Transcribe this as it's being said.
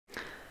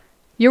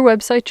Your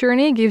website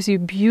journey gives you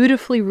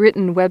beautifully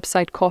written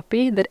website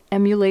copy that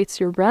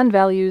emulates your brand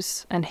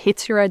values and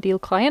hits your ideal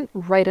client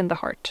right in the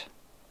heart.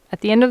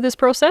 At the end of this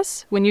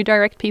process, when you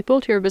direct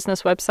people to your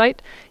business website,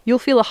 you'll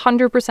feel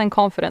 100%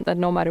 confident that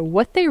no matter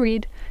what they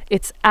read,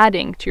 it's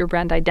adding to your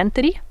brand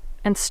identity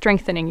and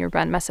strengthening your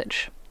brand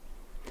message.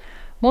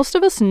 Most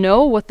of us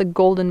know what the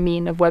golden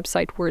mean of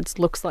website words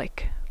looks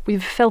like.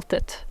 We've felt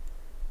it.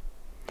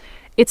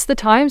 It's the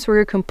times where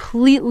you're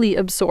completely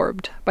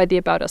absorbed by the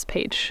About Us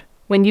page,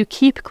 when you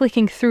keep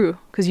clicking through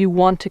because you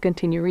want to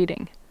continue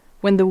reading,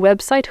 when the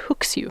website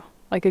hooks you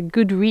like a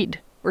good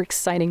read or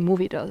exciting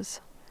movie does.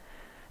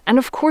 And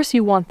of course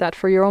you want that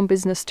for your own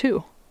business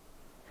too.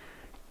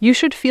 You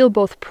should feel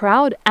both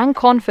proud and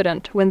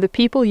confident when the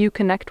people you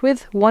connect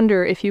with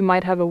wonder if you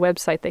might have a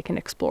website they can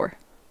explore.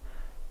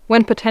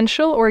 When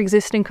potential or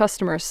existing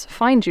customers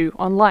find you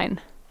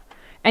online.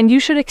 And you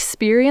should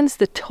experience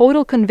the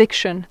total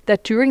conviction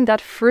that during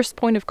that first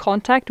point of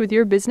contact with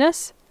your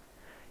business,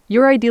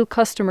 your ideal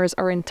customers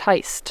are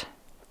enticed,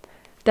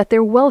 that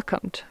they're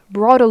welcomed,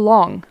 brought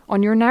along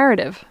on your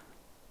narrative,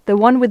 the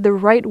one with the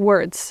right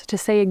words to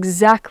say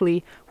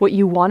exactly what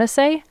you want to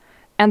say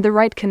and the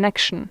right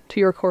connection to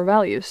your core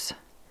values.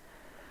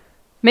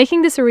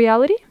 Making this a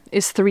reality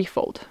is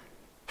threefold.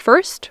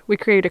 First, we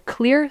create a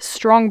clear,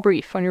 strong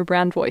brief on your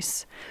brand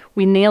voice.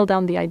 We nail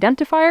down the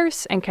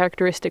identifiers and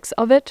characteristics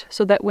of it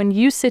so that when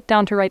you sit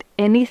down to write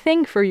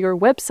anything for your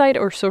website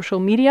or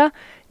social media,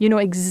 you know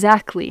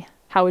exactly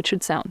how it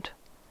should sound.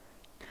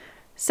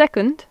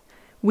 Second,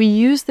 we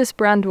use this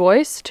brand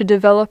voice to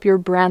develop your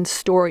brand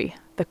story,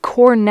 the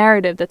core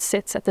narrative that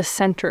sits at the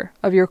center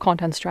of your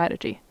content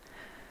strategy.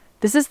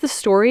 This is the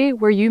story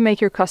where you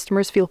make your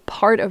customers feel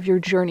part of your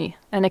journey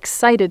and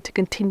excited to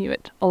continue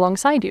it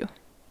alongside you.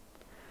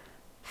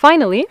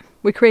 Finally,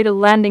 we create a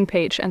landing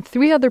page and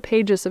 3 other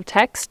pages of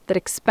text that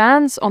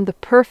expands on the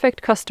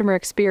perfect customer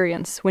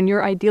experience when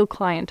your ideal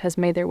client has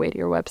made their way to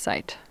your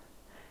website,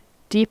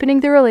 deepening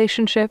the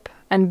relationship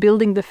and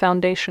building the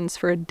foundations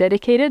for a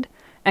dedicated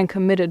and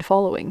committed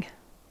following.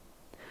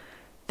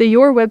 The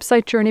Your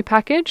Website Journey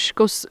package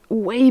goes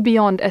way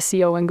beyond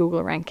SEO and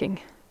Google ranking.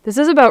 This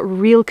is about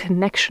real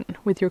connection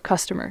with your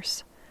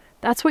customers.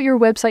 That's what your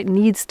website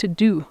needs to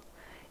do.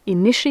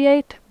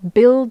 Initiate,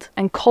 build,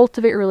 and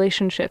cultivate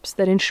relationships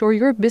that ensure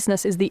your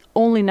business is the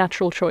only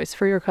natural choice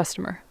for your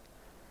customer.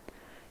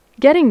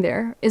 Getting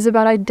there is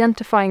about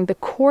identifying the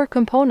core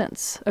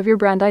components of your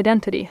brand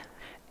identity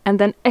and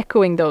then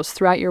echoing those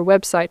throughout your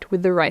website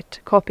with the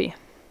right copy.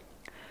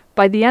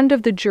 By the end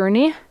of the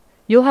journey,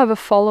 you'll have a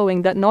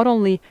following that not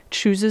only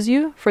chooses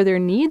you for their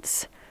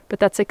needs, but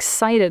that's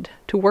excited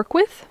to work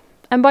with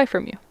and buy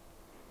from you.